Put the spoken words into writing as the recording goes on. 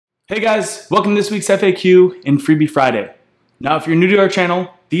Hey guys, welcome to this week's FAQ and Freebie Friday. Now if you're new to our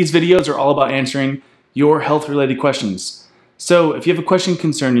channel, these videos are all about answering your health related questions. So if you have a question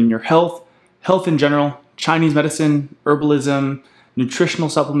concerning your health in general, Chinese medicine, herbalism, nutritional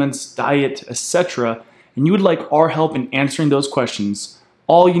supplements, diet, etc., and you would like our help in answering those questions,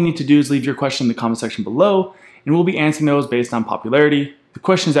 all you need to do is leave your question in the comment section below and we'll be answering those based on popularity, the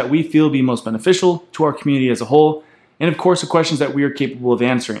questions that we feel be most beneficial to our community as a whole, and of course the questions that we are capable of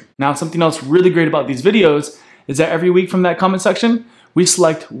answering. Now something else really great about these videos is that every week from that comment section, we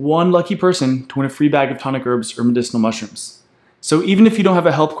select one lucky person to win a free bag of tonic herbs or medicinal mushrooms. So even if you don't have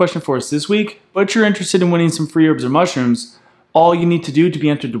a health question for us this week, but you're interested in winning some free herbs or mushrooms, all you need to do to be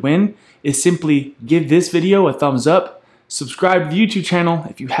entered to win is simply give this video a thumbs up, subscribe to the YouTube channel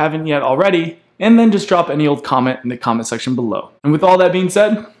if you haven't yet already, and then just drop any old comment in the comment section below. And with all that being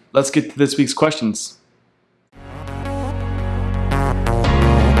said, let's get to this week's questions.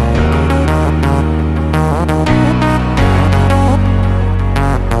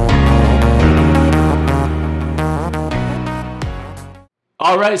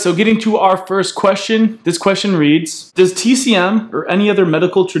 Alright, so getting to our first question. This question reads, does TCM or any other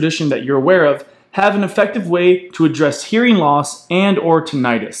medical tradition that you're aware of have an effective way to address hearing loss and or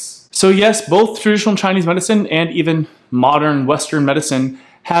tinnitus? So yes, both traditional Chinese medicine and even modern Western medicine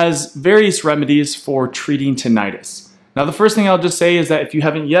has various remedies for treating tinnitus. Now the first thing I'll just say is that if you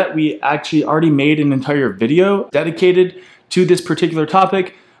haven't yet, we actually already made an entire video dedicated to this particular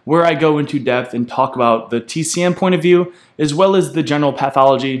topic where I go into depth and talk about the TCM point of view, as well as the general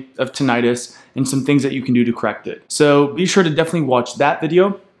pathology of tinnitus and some things that you can do to correct it. So be sure to definitely watch that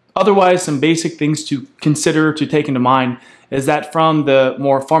video. Otherwise, some basic things to consider, to take into mind, is that from the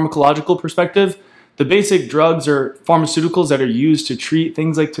more pharmacological perspective, the basic drugs or pharmaceuticals that are used to treat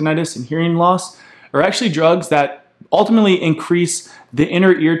things like tinnitus and hearing loss are actually drugs that ultimately increase the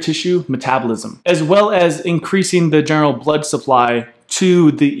inner ear tissue metabolism, as well as increasing the general blood supply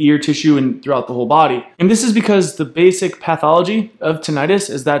to the ear tissue and throughout the whole body. And this is because the basic pathology of tinnitus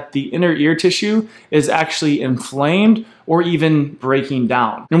is that the inner ear tissue is actually inflamed or even breaking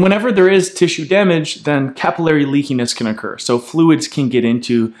down. And whenever there is tissue damage, then capillary leakiness can occur. So fluids can get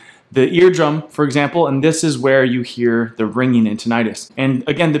into the eardrum, for example, and this is where you hear the ringing in tinnitus. And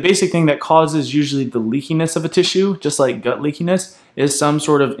again, the basic thing that causes usually the leakiness of a tissue, just like gut leakiness, is some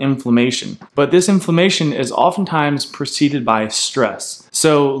sort of inflammation. But this inflammation is oftentimes preceded by stress.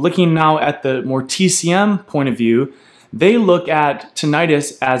 So looking now at the more TCM point of view, they look at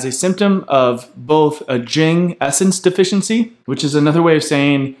tinnitus as a symptom of both a Jing essence deficiency, which is another way of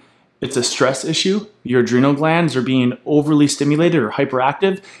saying it's a stress issue. Your adrenal glands are being overly stimulated or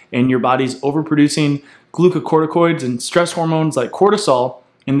hyperactive, and your body's overproducing glucocorticoids and stress hormones like cortisol,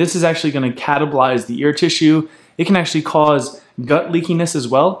 and this is actually going to catabolize the ear tissue. It can actually cause gut leakiness as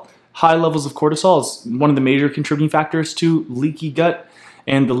well. High levels of cortisol is one of the major contributing factors to leaky gut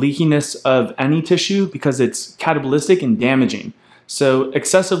and the leakiness of any tissue because it's catabolistic and damaging. So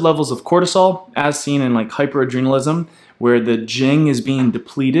excessive levels of cortisol, as seen in like hyperadrenalism, where the Jing is being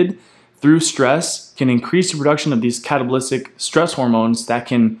depleted through stress, can increase the production of these catabolistic stress hormones that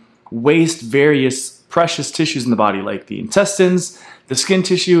can waste various precious tissues in the body, like the intestines, the skin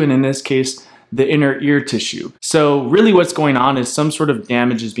tissue, and in this case, the inner ear tissue. So really what's going on is some sort of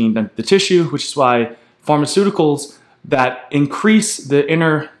damage is being done to the tissue, which is why pharmaceuticals that increase the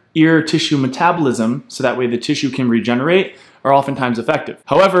inner ear tissue metabolism, so that way the tissue can regenerate, are oftentimes effective.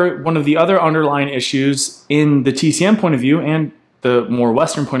 However, one of the other underlying issues in the TCM point of view and the more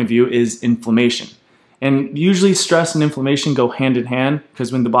Western point of view is inflammation. And usually stress and inflammation go hand in hand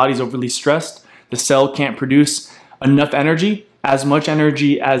because when the body's overly stressed, the cell can't produce enough energy, as much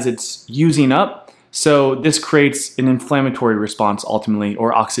energy as it's using up. So this creates an inflammatory response ultimately,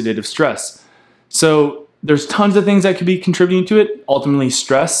 or oxidative stress. So there's tons of things that could be contributing to it. Ultimately,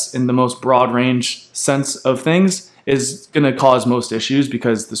 stress in the most broad range sense of things is going to cause most issues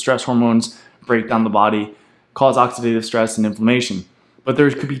because the stress hormones break down the body, cause oxidative stress and inflammation. But there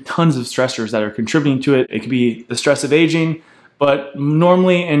could be tons of stressors that are contributing to it. It could be the stress of aging, but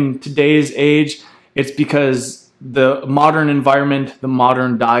normally in today's age, it's because the modern environment, the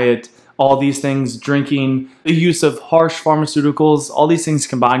modern diet, all these things, drinking, the use of harsh pharmaceuticals, all these things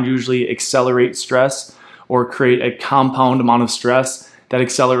combined usually accelerate stress or create a compound amount of stress that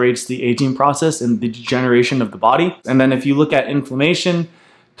accelerates the aging process and the degeneration of the body. And then if you look at inflammation,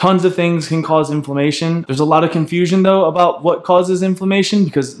 tons of things can cause inflammation. There's a lot of confusion though about what causes inflammation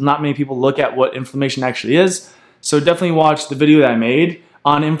because not many people look at what inflammation actually is. So definitely watch the video that I made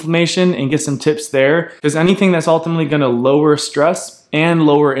on inflammation and get some tips there, because anything that's ultimately going to lower stress and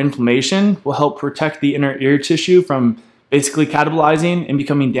lower inflammation will help protect the inner ear tissue from basically catabolizing and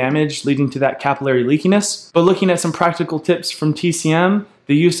becoming damaged, leading to that capillary leakiness. But looking at some practical tips from TCM,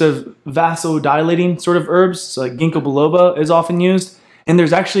 the use of vasodilating sort of herbs, so like ginkgo biloba is often used. And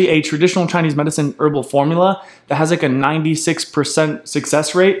there's actually a traditional Chinese medicine herbal formula that has like a 96%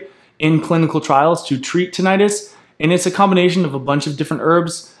 success rate in clinical trials to treat tinnitus. And it's a combination of a bunch of different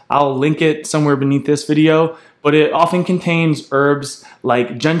herbs. I'll link it somewhere beneath this video, but it often contains herbs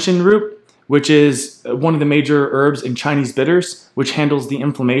like gentian root, which is one of the major herbs in Chinese bitters, which handles the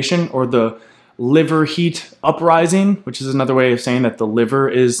inflammation or the liver heat uprising, which is another way of saying that the liver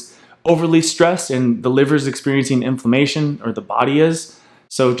is overly stressed and the liver is experiencing inflammation, or the body is.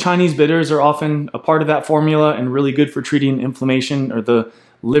 So Chinese bitters are often a part of that formula and really good for treating inflammation or the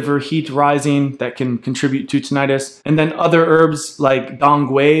liver heat rising that can contribute to tinnitus. And then other herbs like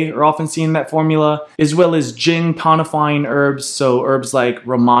dongui are often seen in that formula, as well as Jing tonifying herbs, so herbs like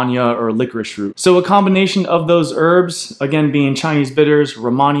Romania or licorice root. So a combination of those herbs, again being Chinese bitters,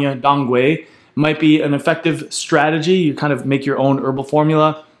 Romania, dongui, might be an effective strategy. You kind of make your own herbal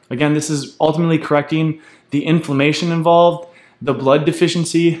formula. Again, this is ultimately correcting the inflammation involved, the blood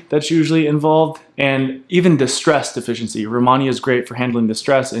deficiency that's usually involved, and even the stress deficiency. Romania is great for handling the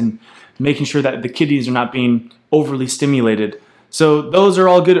stress and making sure that the kidneys are not being overly stimulated. So those are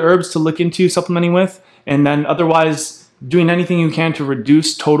all good herbs to look into supplementing with. And then otherwise, doing anything you can to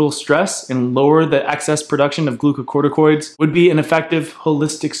reduce total stress and lower the excess production of glucocorticoids would be an effective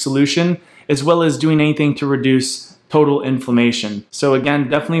holistic solution, as well as doing anything to reduce total inflammation. So again,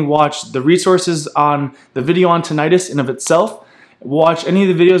 definitely watch the resources on the video on tinnitus in of itself. Watch any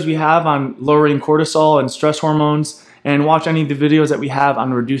of the videos we have on lowering cortisol and stress hormones, and watch any of the videos that we have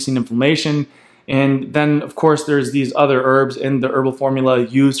on reducing inflammation. And then of course there's these other herbs in the herbal formula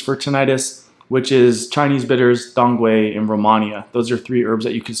used for tinnitus, which is Chinese bitters, dongui, and Romania. Those are 3 herbs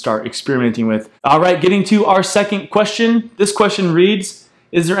that you could start experimenting with. All right, getting to our second question. This question reads,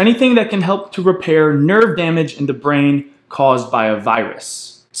 is there anything that can help to repair nerve damage in the brain caused by a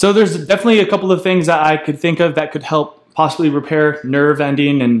virus? So there's definitely a couple of things that I could think of that could help possibly repair nerve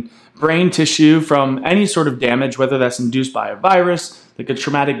ending and brain tissue from any sort of damage, whether that's induced by a virus, like a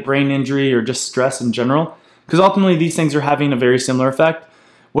traumatic brain injury, or just stress in general, because ultimately these things are having a very similar effect.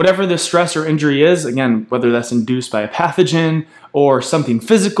 Whatever the stress or injury is, again, whether that's induced by a pathogen or something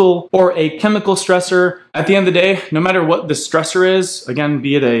physical or a chemical stressor, at the end of the day, no matter what the stressor is, again,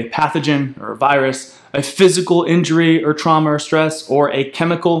 be it a pathogen or a virus, a physical injury or trauma or stress, or a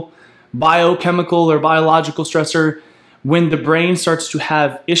chemical, biochemical or biological stressor, when the brain starts to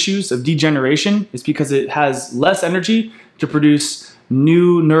have issues of degeneration, it's because it has less energy to produce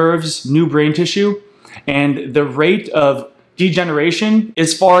new nerves, new brain tissue, and the rate of degeneration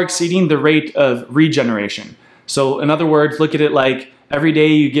is far exceeding the rate of regeneration. So in other words, look at it like every day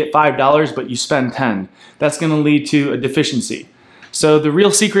you get $5, but you spend 10. That's going to lead to a deficiency. So the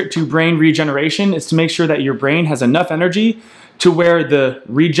real secret to brain regeneration is to make sure that your brain has enough energy to where the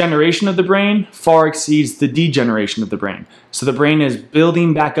regeneration of the brain far exceeds the degeneration of the brain. So the brain is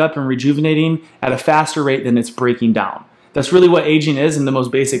building back up and rejuvenating at a faster rate than it's breaking down. That's really what aging is in the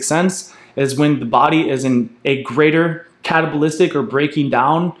most basic sense, is when the body is in a greater catabolistic or breaking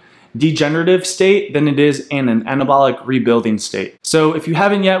down degenerative state than it is in an anabolic rebuilding state. So if you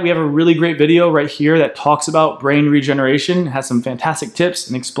haven't yet, we have a really great video right here that talks about brain regeneration. It has some fantastic tips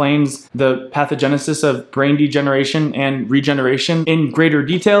and explains the pathogenesis of brain degeneration and regeneration in greater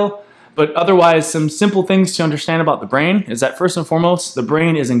detail. But otherwise, some simple things to understand about the brain is that first and foremost, the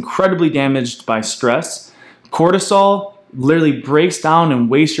brain is incredibly damaged by stress. Cortisol literally breaks down and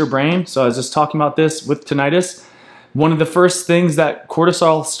wastes your brain. So I was just talking about this with tinnitus. One of the first things that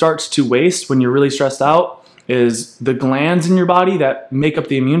cortisol starts to waste when you're really stressed out is the glands in your body that make up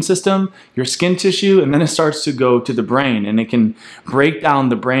the immune system, your skin tissue, and then it starts to go to the brain, and it can break down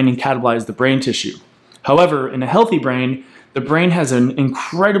the brain and catabolize the brain tissue. However, in a healthy brain, the brain has an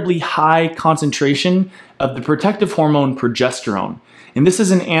incredibly high concentration of the protective hormone progesterone. And this is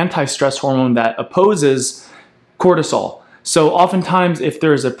an anti-stress hormone that opposes cortisol. So oftentimes, if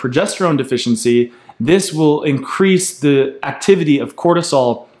there is a progesterone deficiency, this will increase the activity of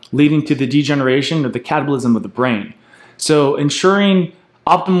cortisol, leading to the degeneration of the catabolism of the brain. So ensuring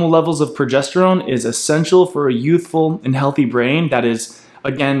optimal levels of progesterone is essential for a youthful and healthy brain that is,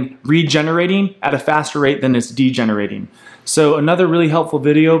 again, regenerating at a faster rate than it's degenerating. So another really helpful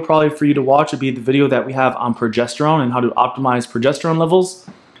video probably for you to watch would be the video that we have on progesterone and how to optimize progesterone levels.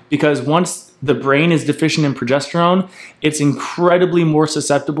 Because once the brain is deficient in progesterone, it's incredibly more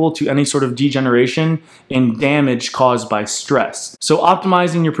susceptible to any sort of degeneration and damage caused by stress. So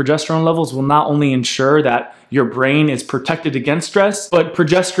optimizing your progesterone levels will not only ensure that your brain is protected against stress, but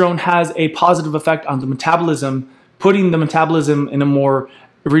progesterone has a positive effect on the metabolism putting the metabolism in a more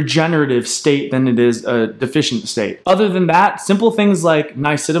regenerative state than it is a deficient state. Other than that, simple things like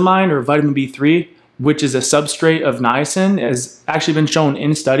niacinamide or vitamin B3, which is a substrate of niacin, has actually been shown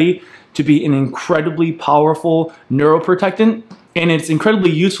in study to be an incredibly powerful neuroprotectant. And it's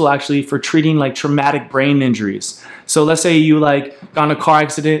incredibly useful actually for treating like traumatic brain injuries. So let's say you like got in a car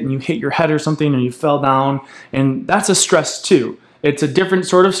accident and you hit your head or something and you fell down, and that's a stress too. It's a different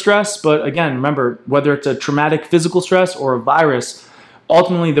sort of stress, but again, remember, whether it's a traumatic physical stress or a virus,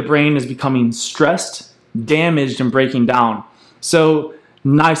 ultimately the brain is becoming stressed, damaged, and breaking down. So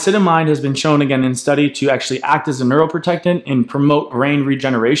niacinamide has been shown again in study to actually act as a neuroprotectant and promote brain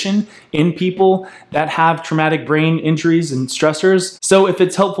regeneration in people that have traumatic brain injuries and stressors. So if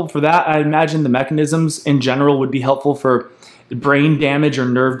it's helpful for that, I imagine the mechanisms in general would be helpful for brain damage or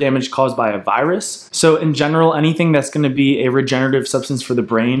nerve damage caused by a virus. So in general, anything that's going to be a regenerative substance for the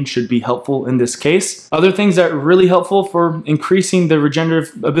brain should be helpful in this case. Other things that are really helpful for increasing the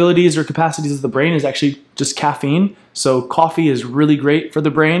regenerative abilities or capacities of the brain is actually just caffeine. So coffee is really great for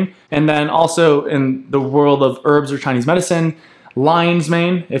the brain. And then also in the world of herbs or Chinese medicine, lion's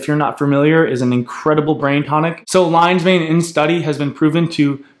mane, if you're not familiar, is an incredible brain tonic. So lion's mane in study has been proven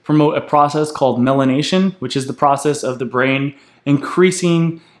to promote a process called melanation, which is the process of the brain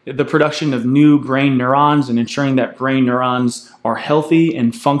increasing the production of new brain neurons and ensuring that brain neurons are healthy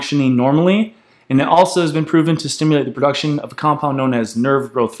and functioning normally. And it also has been proven to stimulate the production of a compound known as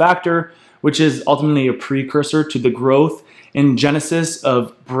nerve growth factor, which is ultimately a precursor to the growth and genesis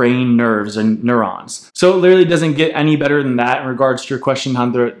of brain nerves and neurons. So it literally doesn't get any better than that in regards to your question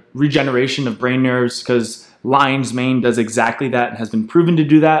on the regeneration of brain nerves, because lion's mane does exactly that and has been proven to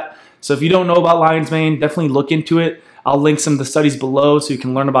do that. So if you don't know about lion's mane, definitely look into it. I'll link some of the studies below so you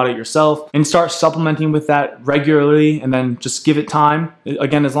can learn about it yourself and start supplementing with that regularly, and then just give it time.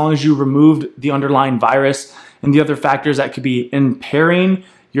 Again, as long as you removed the underlying virus and the other factors that could be impairing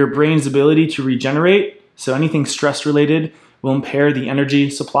your brain's ability to regenerate. So anything stress related will impair the energy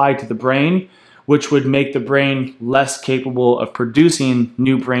supply to the brain, which would make the brain less capable of producing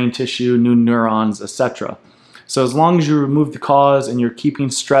new brain tissue, new neurons, etc. So as long as you remove the cause and you're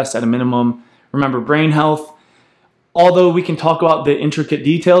keeping stress at a minimum, remember, brain health, although we can talk about the intricate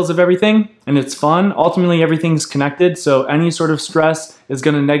details of everything and it's fun, ultimately everything's connected. So any sort of stress is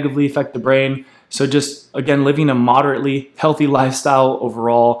going to negatively affect the brain. So just, again, living a moderately healthy lifestyle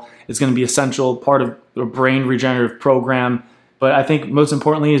overall is going to be essential part of a brain regenerative program. But I think most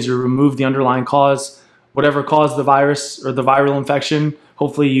importantly is you remove the underlying cause, whatever caused the virus or the viral infection.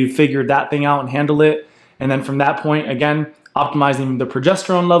 Hopefully you figured that thing out and handled it. And then from that point, again, optimizing the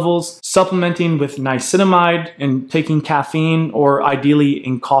progesterone levels, supplementing with niacinamide and taking caffeine, or ideally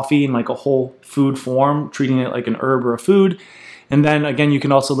in coffee in like a whole food form, treating it like an herb or a food. And then again, you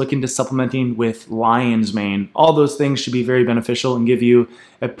can also look into supplementing with lion's mane. All those things should be very beneficial and give you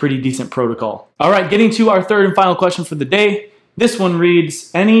a pretty decent protocol. All right, getting to our third and final question for the day. This one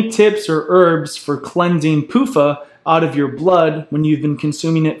reads, any tips or herbs for cleansing PUFa out of your blood when you've been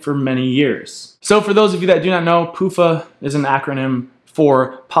consuming it for many years? So for those of you that do not know, PUFa is an acronym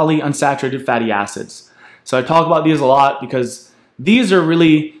for polyunsaturated fatty acids. So I talk about these a lot because these are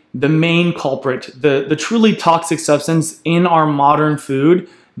really the main culprit, the truly toxic substance in our modern food.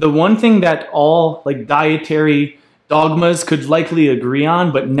 The one thing that all like dietary dogmas could likely agree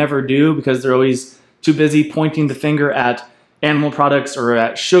on but never do, because they're always too busy pointing the finger at animal products or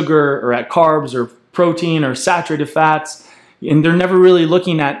at sugar or at carbs or protein or saturated fats, and they're never really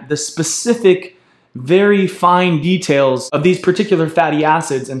looking at the specific, very fine details of these particular fatty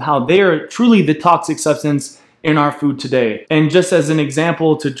acids and how they are truly the toxic substance in our food today. And just as an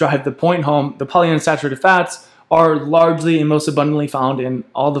example to drive the point home, the polyunsaturated fats are largely and most abundantly found in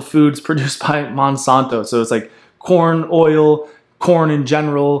all the foods produced by Monsanto. So it's like corn oil, corn in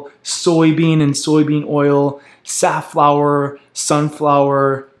general, soybean and soybean oil, safflower,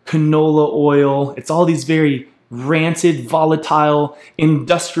 sunflower, canola oil. It's all these very rancid, volatile,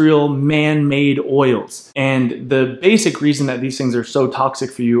 industrial, man-made oils. And the basic reason that these things are so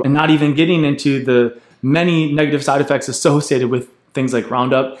toxic for you, and not even getting into the many negative side effects associated with things like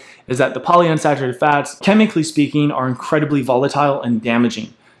Roundup, is that the polyunsaturated fats, chemically speaking, are incredibly volatile and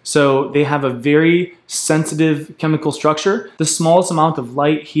damaging. So they have a very sensitive chemical structure. The smallest amount of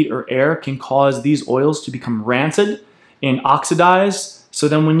light, heat, or air can cause these oils to become rancid and oxidize. So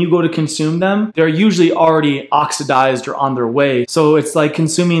then when you go to consume them, they're usually already oxidized or on their way. So it's like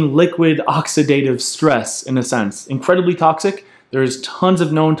consuming liquid oxidative stress in a sense. Incredibly toxic. There's tons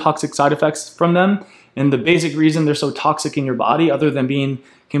of known toxic side effects from them. And the basic reason they're so toxic in your body, other than being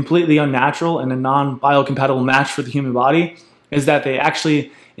completely unnatural and a non-biocompatible match for the human body, is that they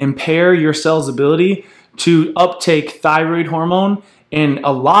actually impair your cell's ability to uptake thyroid hormone and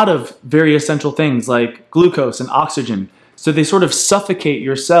a lot of very essential things like glucose and oxygen. So they sort of suffocate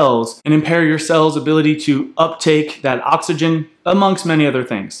your cells and impair your cells' ability to uptake that oxygen, amongst many other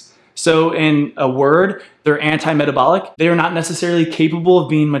things. So in a word, they're anti-metabolic. They are not necessarily capable of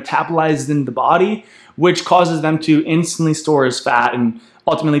being metabolized in the body, which causes them to instantly store as fat and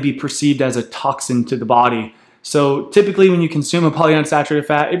ultimately be perceived as a toxin to the body. So typically when you consume a polyunsaturated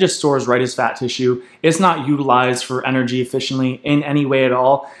fat, it just stores right as fat tissue. It's not utilized for energy efficiently in any way at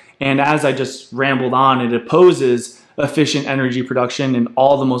all. And as I just rambled on, it opposes efficient energy production in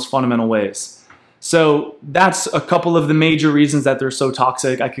all the most fundamental ways. So that's a couple of the major reasons that they're so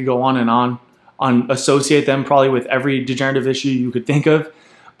toxic. I could go on and on associate them probably with every degenerative issue you could think of.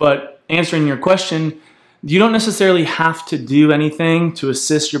 But answering your question, you don't necessarily have to do anything to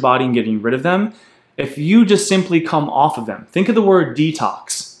assist your body in getting rid of them. If you just simply come off of them, think of the word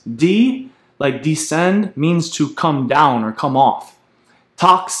detox. D, like descend, means to come down or come off.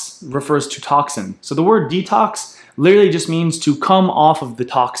 Tox refers to toxin. So the word detox literally just means to come off of the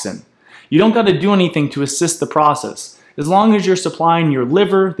toxin. You don't got to do anything to assist the process. As long as you're supplying your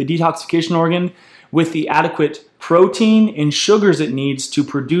liver, the detoxification organ, with the adequate protein and sugars it needs to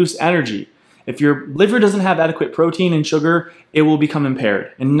produce energy. If your liver doesn't have adequate protein and sugar, it will become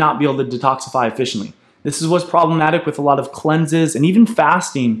impaired and not be able to detoxify efficiently. This is what's problematic with a lot of cleanses, and even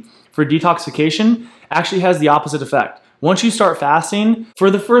fasting for detoxification actually has the opposite effect. Once you start fasting, for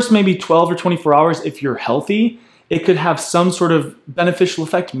the first maybe 12 or 24 hours, if you're healthy, it could have some sort of beneficial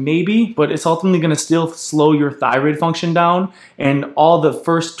effect maybe, but it's ultimately going to still slow your thyroid function down, and all the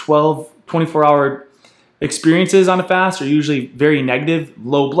first 12, 24-hour experiences on a fast are usually very negative: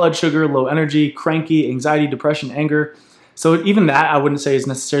 low blood sugar, low energy, cranky, anxiety, depression, anger. So even that I wouldn't say is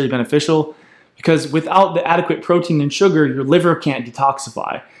necessarily beneficial, because without the adequate protein and sugar, your liver can't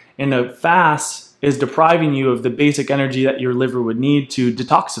detoxify. And a fast is depriving you of the basic energy that your liver would need to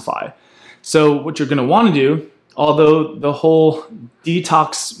detoxify. So what you're going to want to do, although the whole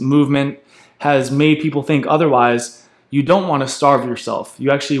detox movement has made people think otherwise, you don't want to starve yourself. You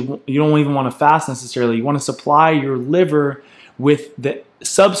don't even want to fast necessarily. You want to supply your liver with the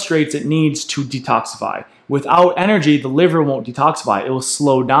substrates it needs to detoxify. Without energy, the liver won't detoxify. It will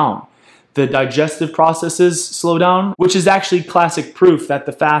slow down. The digestive processes slow down, which is actually classic proof that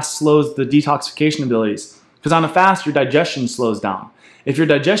the fast slows the detoxification abilities. Because on a fast, your digestion slows down. If your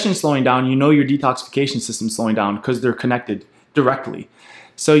digestion is slowing down, you know your detoxification system is slowing down because they're connected directly.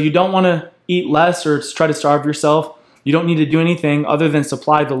 So you don't want to eat less or try to starve yourself. You don't need to do anything other than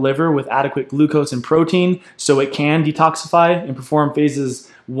supply the liver with adequate glucose and protein so it can detoxify and perform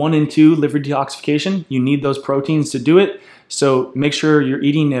phases 1 and 2 liver detoxification. You need those proteins to do it. So make sure you're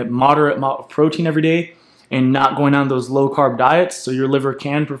eating a moderate amount of protein every day and not going on those low carb diets so your liver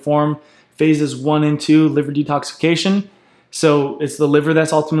can perform phases 1 and 2 liver detoxification. So it's the liver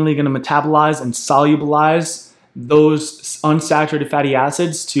that's ultimately going to metabolize and solubilize those unsaturated fatty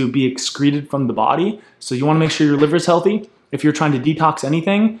acids to be excreted from the body. So you want to make sure your liver is healthy if you're trying to detox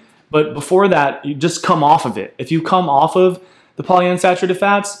anything. But before that, you just come off of it. If you come off of the polyunsaturated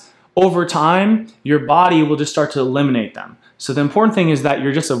fats, over time, your body will just start to eliminate them. So the important thing is that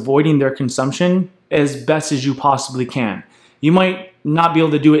you're just avoiding their consumption as best as you possibly can. You might not be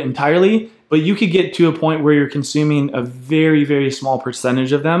able to do it entirely, but you could get to a point where you're consuming a very, very small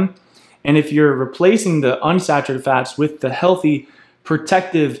percentage of them. And if you're replacing the unsaturated fats with the healthy,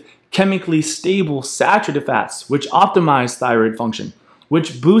 protective, chemically stable saturated fats, which optimize thyroid function,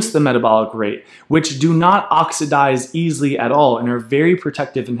 which boost the metabolic rate, which do not oxidize easily at all and are very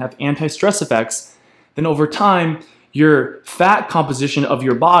protective and have anti-stress effects, then over time, your fat composition of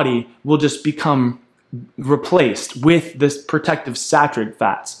your body will just become replaced with this protective saturated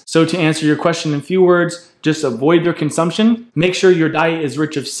fats. So to answer your question in a few words, just avoid their consumption. Make sure your diet is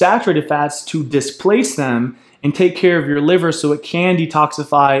rich of saturated fats to displace them and take care of your liver so it can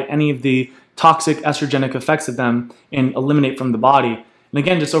detoxify any of the toxic estrogenic effects of them and eliminate from the body. And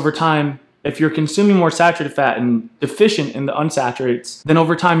again, just over time, if you're consuming more saturated fat and deficient in the unsaturates, then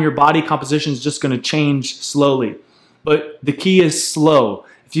over time your body composition is just going to change slowly. But the key is slow.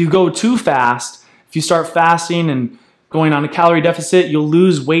 If you go too fast, if you start fasting and going on a calorie deficit, you'll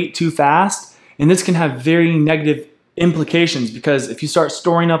lose weight too fast. And this can have very negative implications, because if you start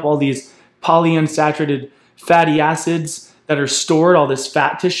storing up all these polyunsaturated fatty acids that are stored, all this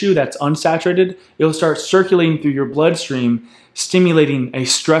fat tissue that's unsaturated, it'll start circulating through your bloodstream, stimulating a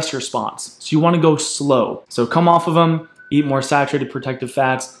stress response. So you want to go slow. So come off of them, eat more saturated protective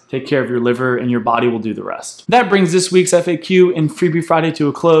fats, take care of your liver, and your body will do the rest. That brings this week's FAQ and Freebie Friday to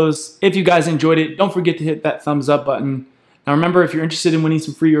a close. If you guys enjoyed it, don't forget to hit that thumbs up button. Now remember, if you're interested in winning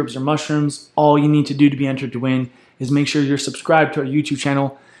some free herbs or mushrooms, all you need to do to be entered to win is make sure you're subscribed to our YouTube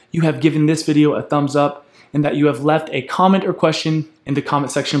channel, you have given this video a thumbs up, and that you have left a comment or question in the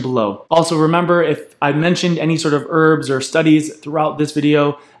comment section below. Also remember, if I mentioned any sort of herbs or studies throughout this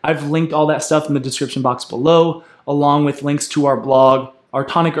video, I've linked all that stuff in the description box below, along with links to our blog, our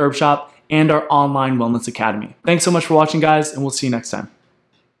tonic herb shop, and our online wellness academy. Thanks so much for watching, guys, and we'll see you next time.